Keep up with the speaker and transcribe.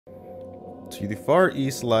To the far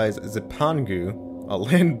east lies Zipangu, a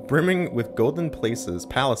land brimming with golden palaces,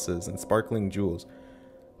 and sparkling jewels.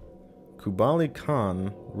 Kubali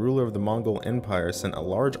Khan, ruler of the Mongol Empire, sent a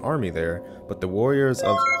large army there, but the warriors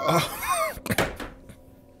of... Oh.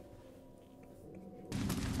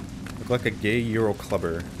 Look like a gay Euro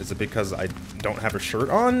clubber. Is it because I don't have a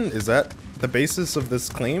shirt on? Is that the basis of this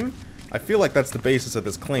claim? I feel like that's the basis of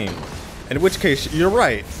this claim. In which case, you're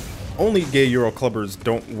right. Only gay Euro clubbers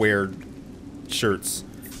don't wear shirts.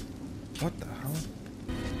 What the hell?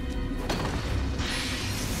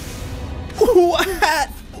 What?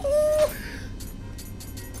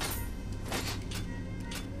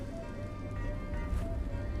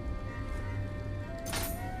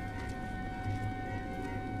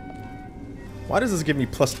 Why does this give me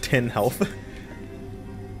plus 10 health?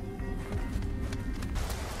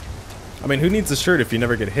 I mean, who needs a shirt if you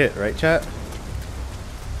never get hit, right, chat?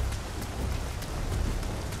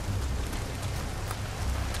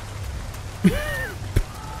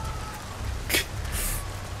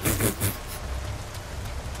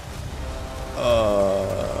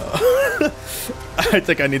 I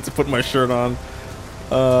think I need to put my shirt on.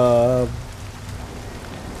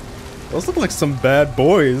 Those look like some bad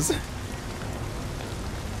boys.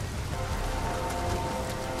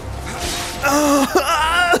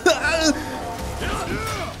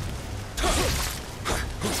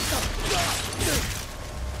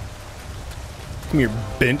 Come here,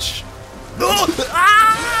 bench.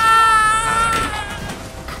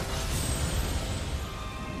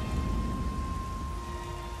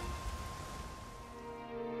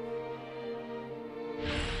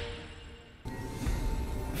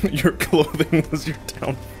 Your clothing was your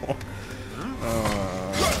downfall.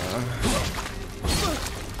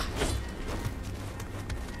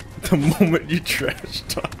 The moment you trash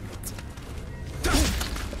talked.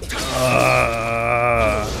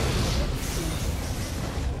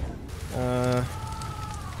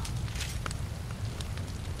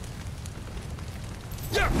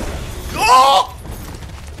 Oh!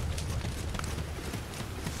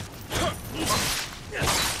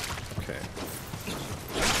 Okay.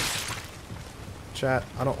 Chat,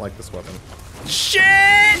 I don't like this weapon. Shit!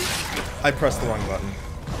 I pressed the wrong button.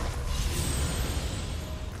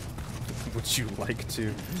 Would you like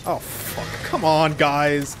to? Oh, fuck. Come on,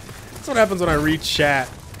 guys. That's what happens when I read chat.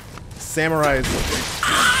 Samurais.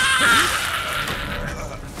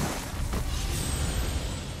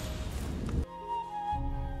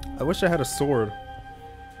 I wish I had a sword.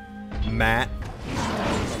 Matt.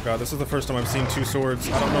 Oh god, this is the first time I've seen two swords.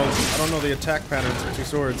 I don't know the attack patterns for two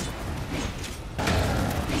swords.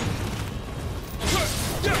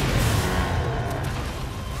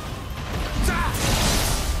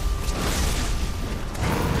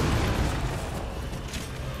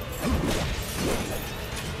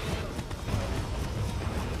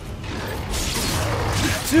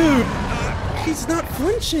 Dude, he's not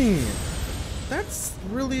flinching. That's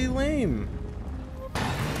really lame.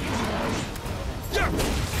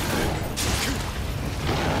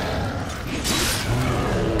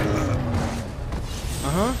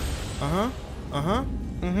 Uh-huh. Uh-huh. Uh-huh.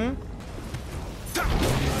 Mm-hmm.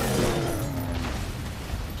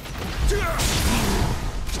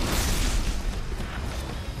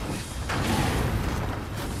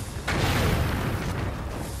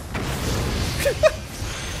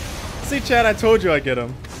 See, Chad, I told you I'd get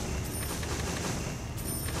him.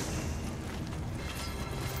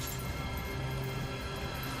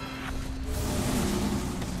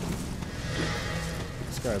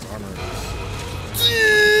 This guy's armor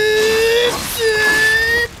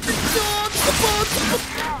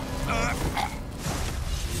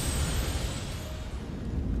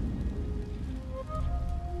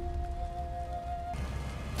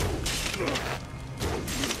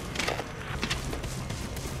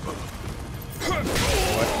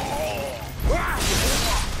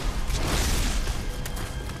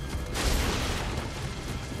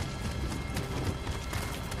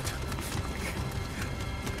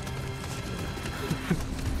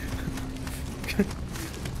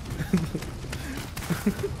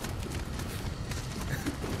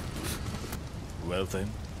Well then.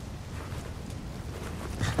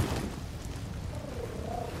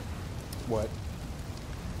 What?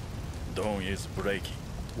 Dawn is breaking.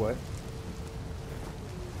 What?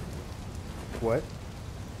 What?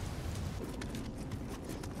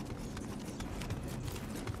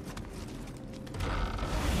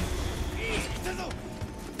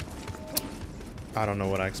 I don't know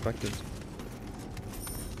what I expected.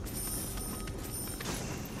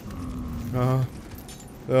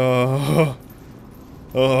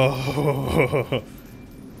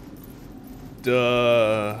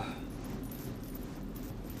 Duh.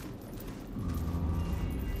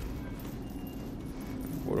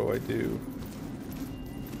 do I do?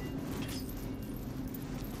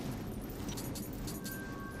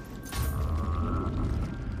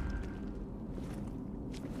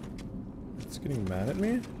 It's getting mad at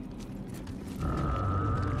me?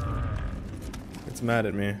 It's mad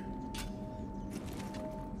at me.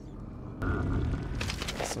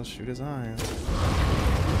 Guess I'll shoot his eyes.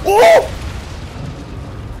 Oh!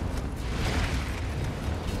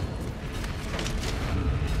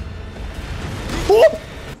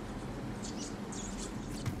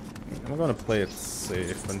 I'm gonna play it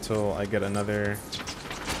safe until I get another...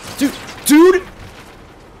 Dude!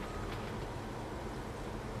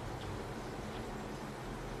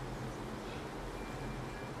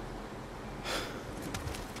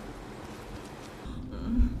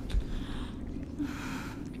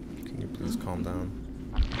 Can you please calm down?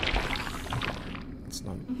 It's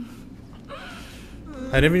not...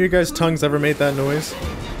 Had any of you guys' tongues ever made that noise?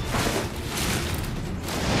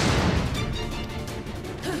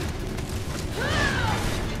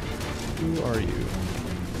 Who are you?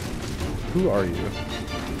 Who are you?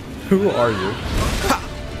 Who are you?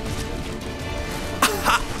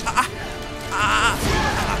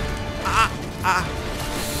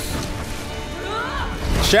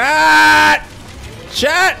 Chat!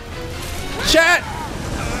 Chat! Chat!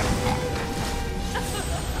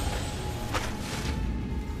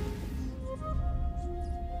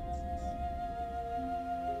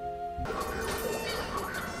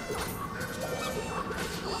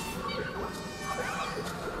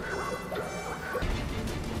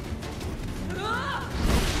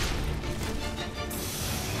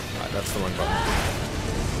 That's the wrong button.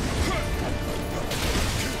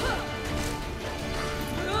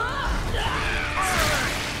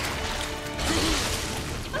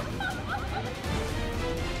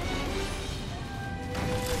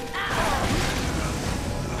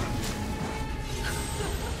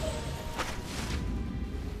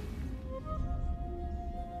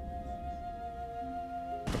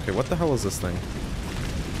 Okay, what the hell is this thing?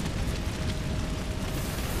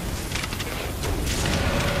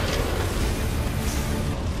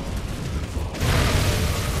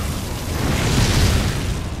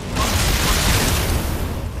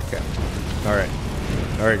 Alright.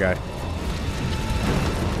 Alright, guy.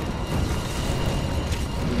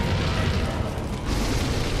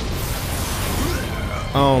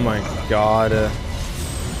 Oh my god.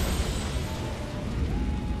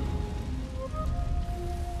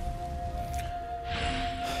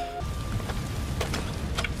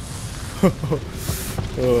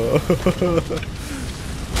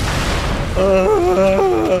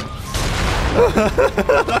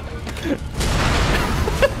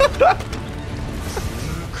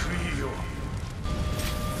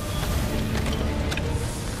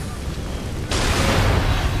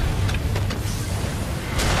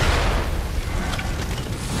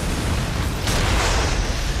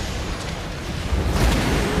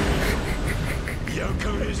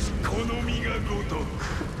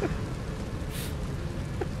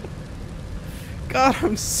 God,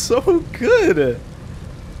 I'm so good.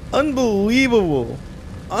 Unbelievable.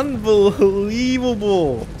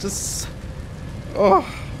 Unbelievable. Just... Oh,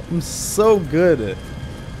 I'm so good.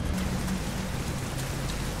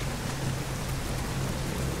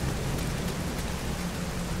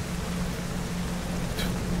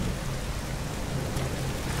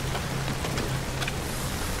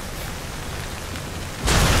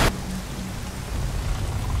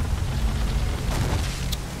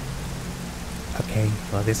 Okay,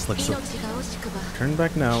 well this looks so... Turn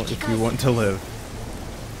back now if you want to live.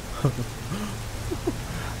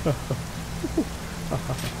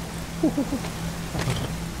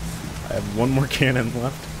 I have one more cannon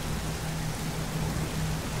left.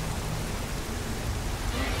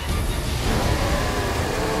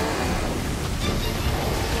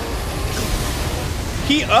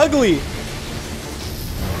 He ugly!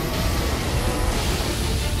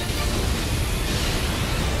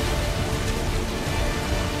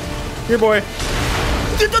 Here, boy.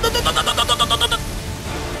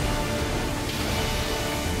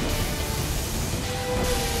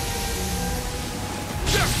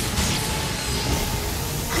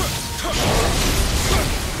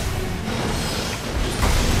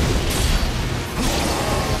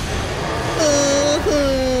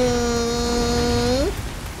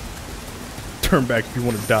 Turn back if you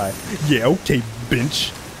want to die. Yeah, okay,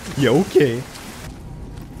 bench. Yeah, okay.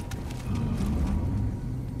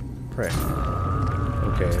 Pray.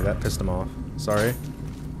 Okay, that pissed him off. Sorry.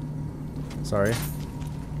 Sorry.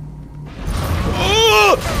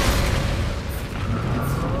 Oh!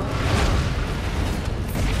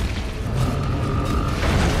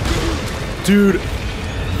 Dude.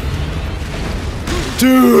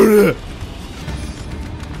 Dude!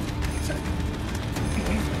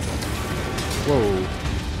 Whoa.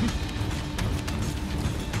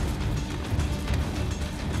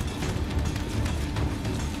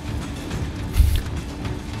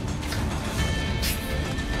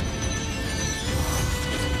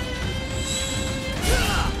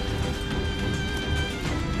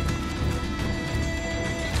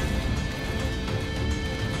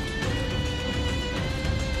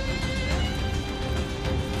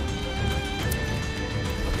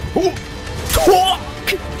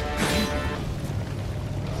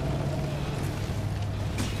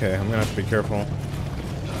 Okay, I'm gonna have to be careful.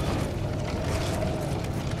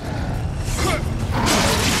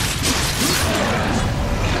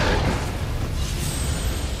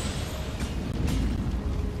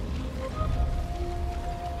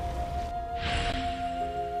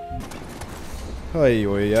 Ay,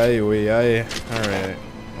 oy, ay, oy, ay. Alright.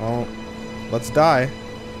 Well, let's die.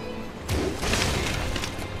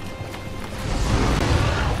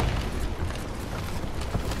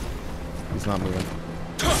 He's not moving.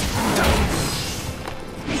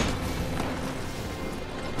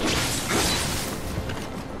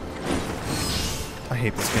 I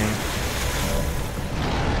hate this game.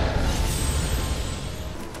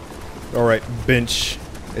 Alright, bench.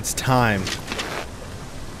 It's time.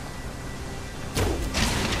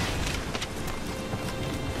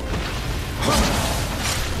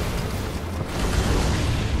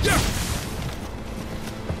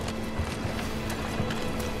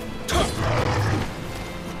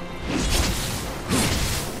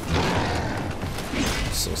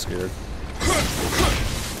 So scared.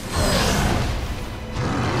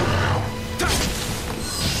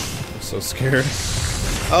 I'm so scared.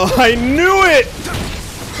 Oh, I knew it!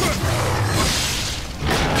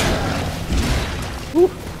 Woo.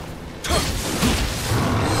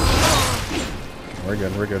 We're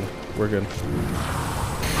good, we're good, we're good.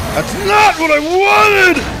 That's not what I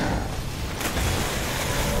wanted!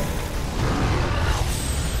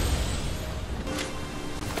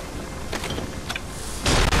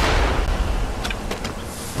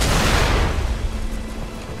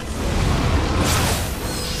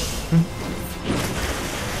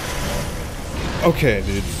 Okay,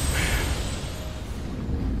 dude.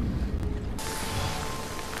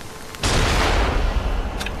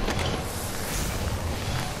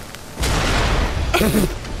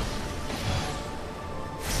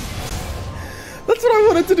 That's what I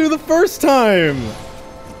wanted to do the first time!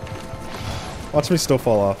 Watch me still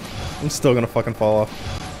fall off. I'm still gonna fucking fall off.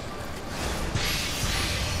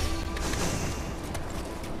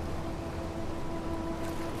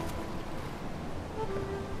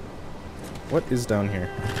 What is down here?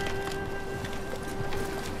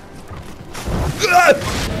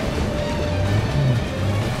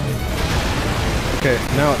 Okay,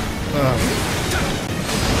 now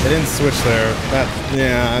it didn't switch there. That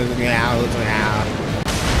yeah.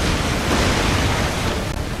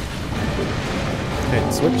 Okay,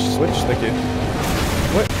 switch, thank you.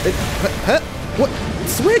 What? Huh? What?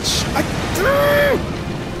 Switch!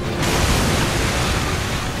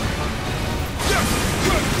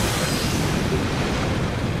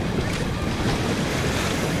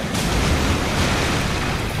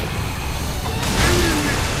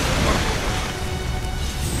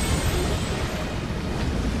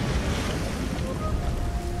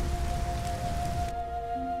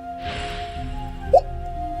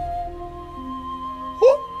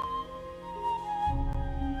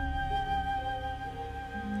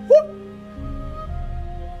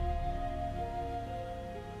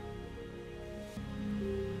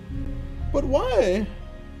 But why?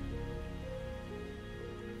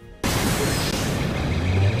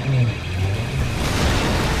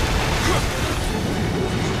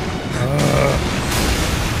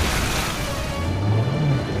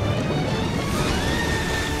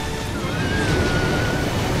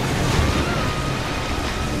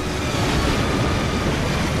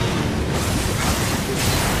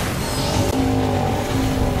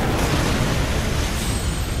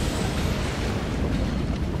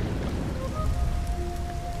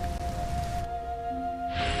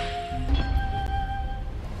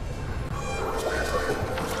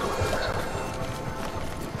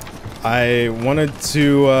 I wanted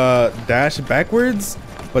to dash backwards,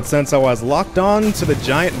 but since I was locked on to the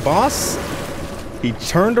giant boss, he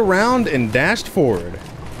turned around and dashed forward.